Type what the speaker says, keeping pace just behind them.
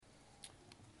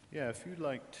Yeah, if you'd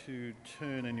like to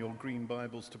turn in your green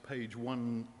Bibles to page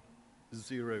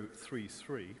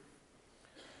 1033,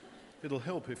 it'll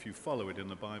help if you follow it in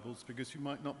the Bibles because you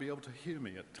might not be able to hear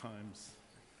me at times.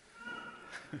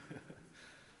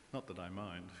 Not that I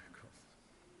mind, of course.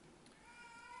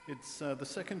 It's the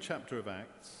second chapter of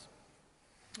Acts,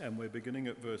 and we're beginning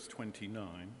at verse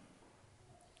 29.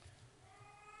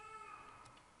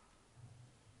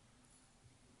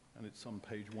 And it's on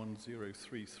page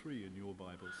 1033 in your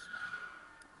Bibles.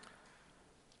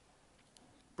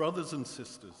 Brothers and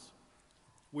sisters,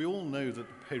 we all know that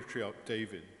the patriarch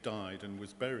David died and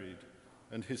was buried,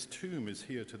 and his tomb is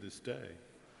here to this day.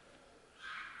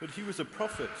 But he was a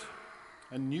prophet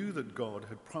and knew that God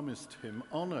had promised him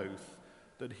on oath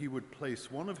that he would place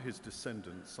one of his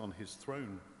descendants on his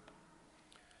throne.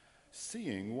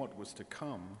 Seeing what was to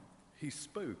come, he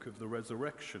spoke of the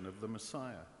resurrection of the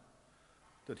Messiah,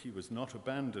 that he was not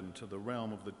abandoned to the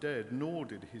realm of the dead, nor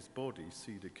did his body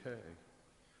see decay.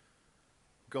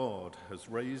 God has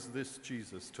raised this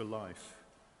Jesus to life,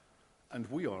 and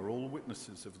we are all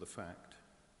witnesses of the fact.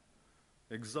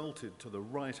 Exalted to the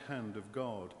right hand of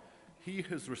God, he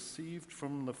has received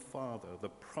from the Father the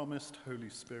promised Holy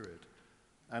Spirit,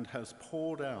 and has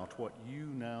poured out what you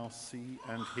now see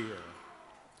and hear.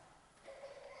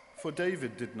 For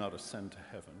David did not ascend to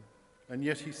heaven, and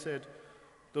yet he said,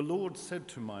 "The Lord said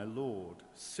to my Lord,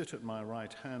 sit at my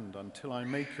right hand until I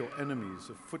make your enemies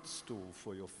a footstool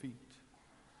for your feet."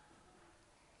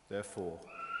 Therefore,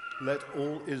 let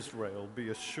all Israel be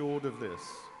assured of this: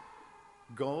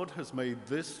 God has made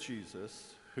this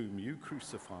Jesus, whom you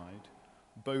crucified,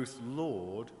 both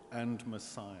Lord and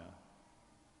Messiah.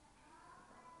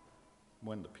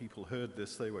 When the people heard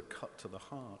this, they were cut to the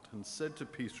heart and said to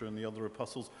Peter and the other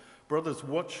apostles, "Brothers,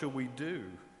 what shall we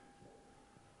do?"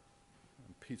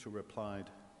 Peter replied,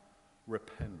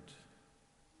 "Repent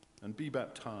and be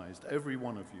baptized, every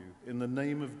one of you, in the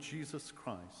name of Jesus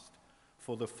Christ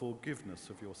for the forgiveness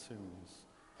of your sins,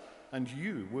 and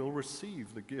you will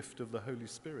receive the gift of the Holy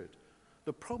Spirit.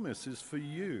 The promise is for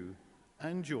you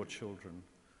and your children,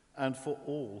 and for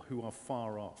all who are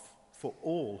far off, for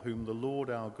all whom the Lord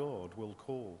our God will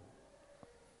call."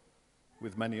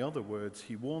 With many other words,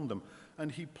 he warned them,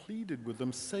 and he pleaded with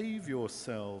them, "Save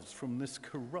yourselves from this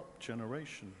corrupt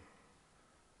generation."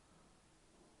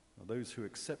 Now, those who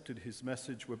accepted his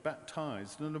message were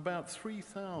baptized, and about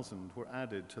 3,000 were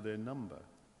added to their number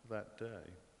that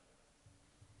day.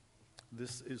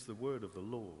 This is the word of the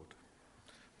Lord.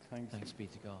 Thanks be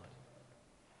to God.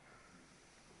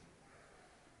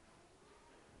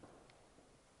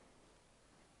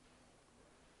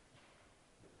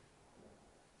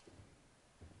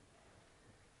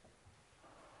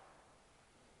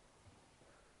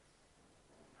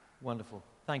 Wonderful.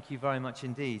 Thank you very much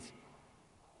indeed.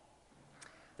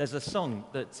 There's a song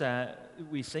that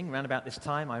we sing around about this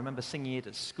time. I remember singing it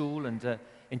at school and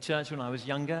in church when I was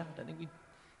younger. I don't think we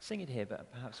sing it here,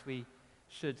 but perhaps we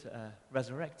should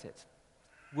resurrect it.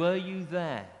 Were you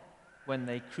there when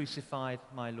they crucified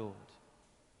my Lord?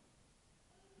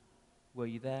 Were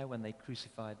you there when they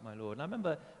crucified my Lord? And I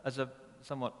remember as a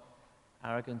somewhat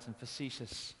arrogant and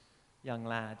facetious young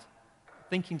lad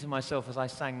thinking to myself as I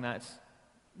sang that,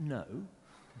 no,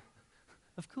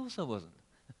 of course I wasn't.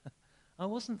 I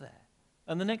wasn't there.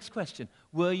 And the next question,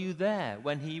 were you there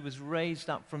when he was raised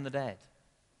up from the dead?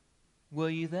 Were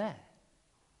you there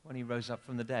when he rose up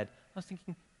from the dead? I was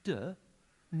thinking,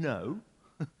 no,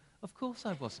 of course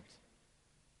I wasn't.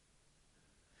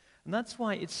 And that's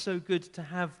why it's so good to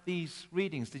have these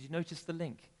readings. Did you notice the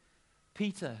link?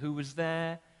 Peter, who was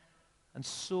there and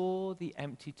saw the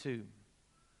empty tomb.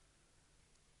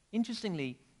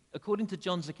 Interestingly, according to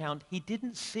John's account, he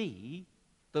didn't see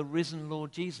the risen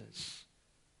Lord Jesus.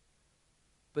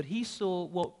 But he saw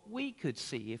what we could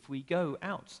see if we go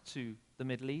out to the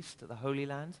Middle East, to the Holy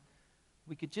Land.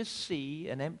 We could just see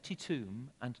an empty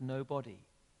tomb and no body.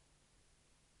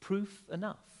 Proof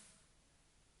enough.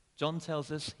 John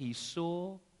tells us he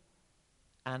saw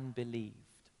and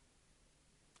believed.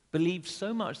 Believed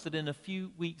so much that in a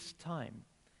few weeks' time,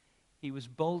 he was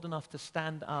bold enough to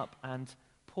stand up and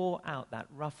pour out that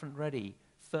rough and ready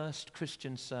first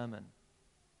Christian sermon.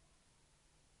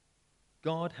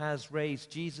 God has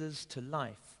raised Jesus to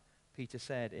life, Peter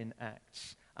said in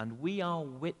Acts, and we are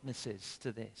witnesses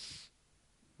to this.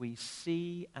 We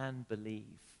see and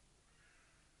believe.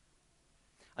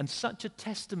 And such a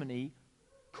testimony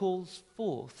calls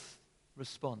forth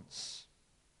response.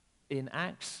 In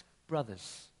Acts,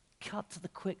 brothers, cut to the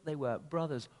quick they were,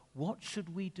 brothers, what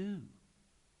should we do?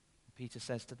 Peter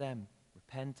says to them,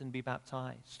 repent and be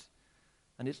baptized.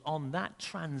 And it's on that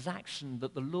transaction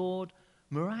that the Lord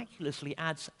miraculously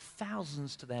adds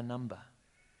thousands to their number.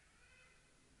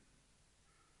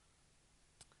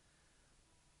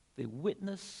 The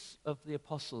witness of the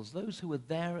apostles, those who were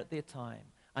there at their time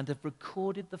and have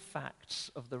recorded the facts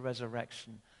of the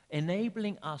resurrection,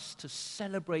 enabling us to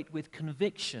celebrate with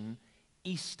conviction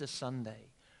Easter Sunday.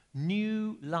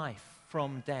 New life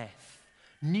from death,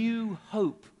 new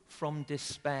hope from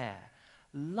despair,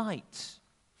 light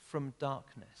from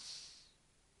darkness.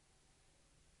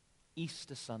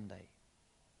 Easter Sunday.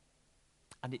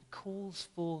 And it calls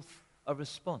forth a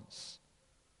response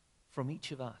from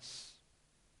each of us.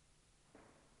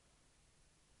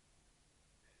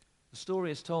 The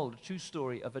story is told, a true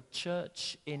story of a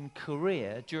church in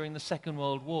Korea during the Second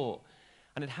World War.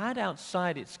 And it had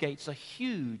outside its gates a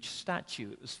huge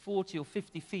statue. It was 40 or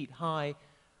 50 feet high,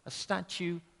 a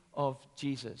statue of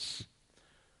Jesus.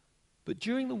 But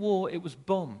during the war, it was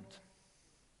bombed.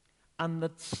 And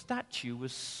the statue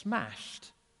was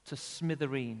smashed to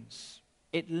smithereens.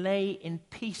 It lay in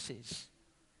pieces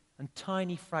and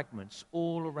tiny fragments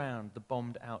all around the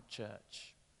bombed-out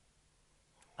church.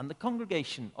 And the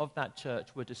congregation of that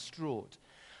church were distraught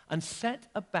and set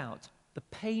about the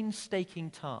painstaking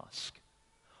task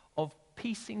of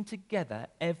piecing together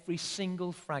every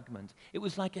single fragment. It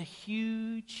was like a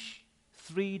huge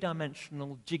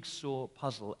three-dimensional jigsaw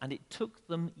puzzle, and it took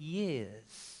them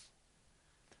years.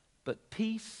 But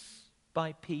piece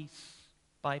by piece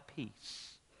by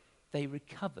piece, they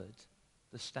recovered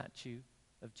the statue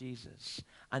of Jesus.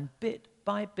 And bit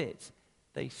by bit,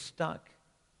 they stuck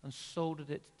and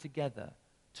soldered it together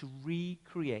to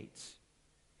recreate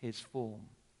his form.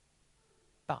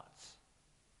 But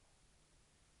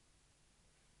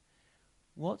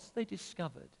what they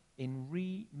discovered in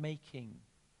remaking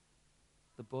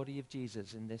the body of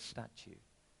Jesus in this statue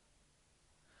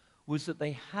was that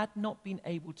they had not been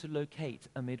able to locate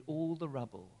amid all the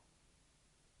rubble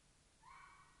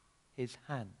his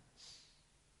hands.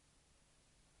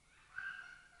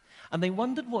 And they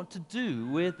wondered what to do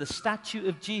with the statue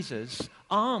of Jesus,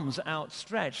 arms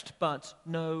outstretched, but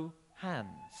no hands.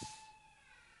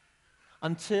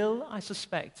 Until, I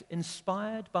suspect,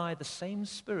 inspired by the same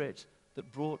Spirit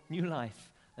that brought new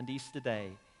life and Easter Day,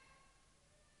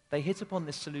 they hit upon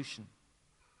this solution.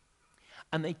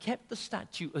 And they kept the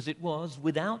statue as it was,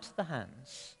 without the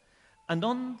hands. And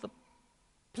on the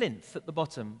plinth at the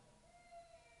bottom,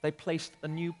 they placed a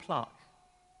new plaque.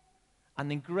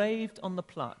 And engraved on the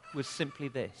plaque was simply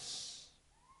this: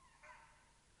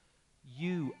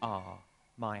 "You are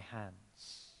my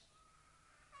hands."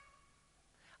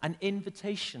 An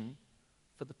invitation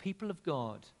for the people of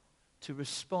God to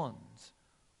respond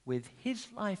with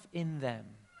his life in them,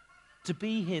 to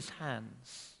be his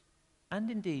hands,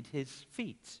 and indeed his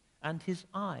feet, and his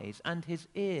eyes, and his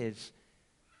ears,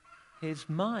 his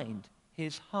mind,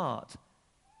 his heart,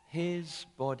 his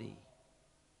body.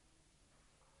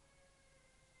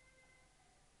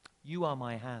 You are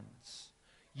my hands.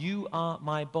 You are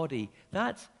my body.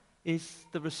 That is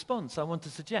the response I want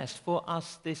to suggest for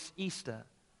us this Easter,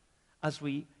 as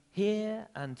we hear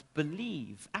and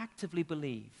believe, actively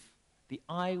believe, the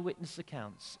eyewitness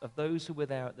accounts of those who were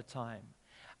there at the time,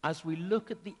 as we look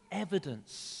at the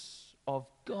evidence of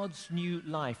God's new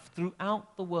life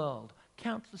throughout the world,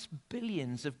 countless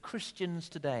billions of Christians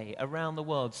today around the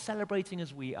world celebrating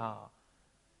as we are,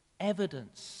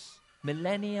 evidence,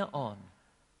 millennia on,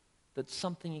 that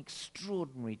something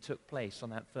extraordinary took place on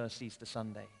that first Easter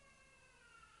Sunday.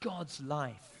 God's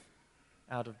life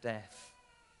out of death,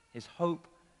 his hope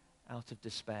out of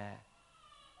despair.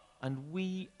 And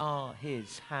we are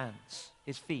his hands,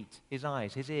 his feet, his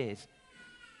eyes, his ears,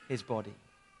 his body.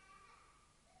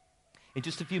 In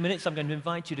just a few minutes, I'm going to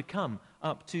invite you to come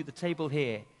up to the table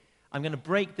here. I'm going to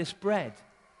break this bread,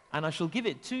 and I shall give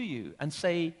it to you and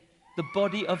say, the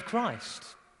body of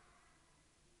Christ.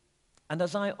 And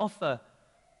as I offer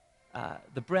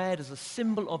the bread as a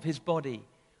symbol of his body,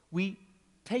 we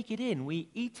take it in, we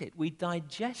eat it, we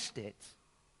digest it,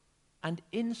 and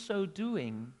in so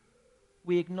doing,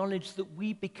 we acknowledge that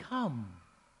we become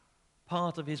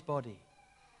part of his body.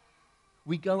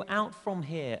 We go out from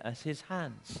here as his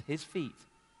hands, his feet,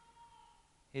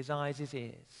 his eyes, his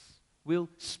ears. We'll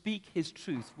speak his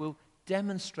truth, we'll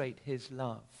demonstrate his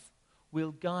love,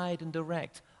 we'll guide and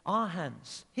direct our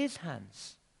hands, his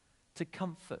hands, to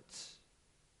comfort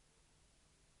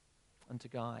and to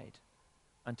guide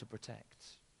and to protect.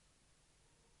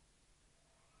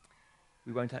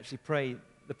 We won't actually pray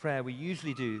the prayer we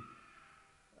usually do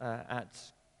at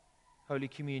Holy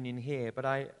Communion here, but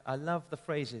I love the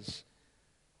phrases.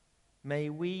 May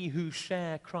we who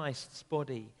share Christ's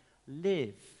body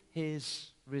live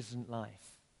his risen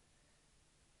life.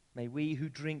 May we who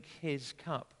drink his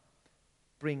cup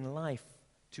bring life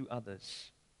to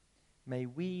others. May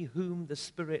we whom the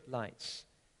Spirit lights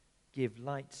give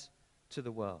light to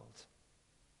the world.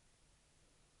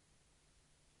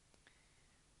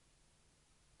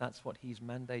 That's what he's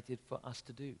mandated for us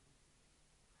to do.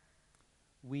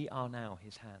 We are now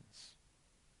his hands.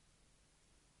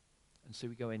 And so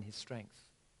we go in his strength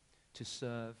to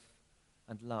serve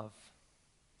and love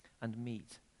and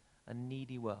meet a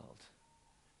needy world,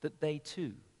 that they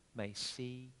too may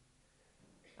see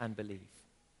and believe.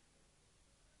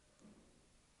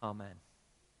 Amen.